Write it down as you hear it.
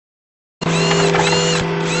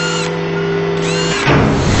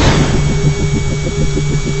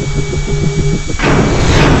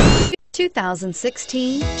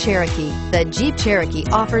2016 Cherokee. The Jeep Cherokee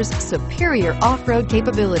offers superior off-road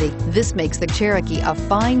capability. This makes the Cherokee a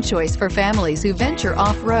fine choice for families who venture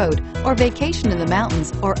off-road or vacation in the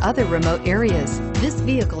mountains or other remote areas. This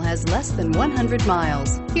vehicle has less than 100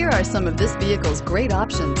 miles. Here are some of this vehicle's great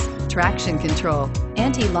options: traction control,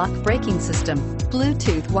 anti-lock braking system,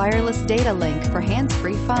 Bluetooth wireless data link for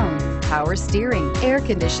hands-free phone, power steering, air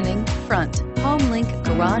conditioning, front, home link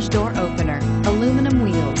garage door opener, aluminum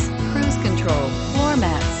wheels, cruise control, floor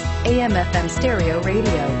mats, AM/FM stereo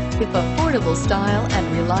radio. If affordable style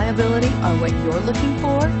and reliability are what you're looking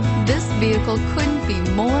for, this vehicle couldn't be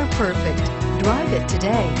more perfect. Drive it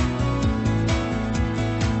today.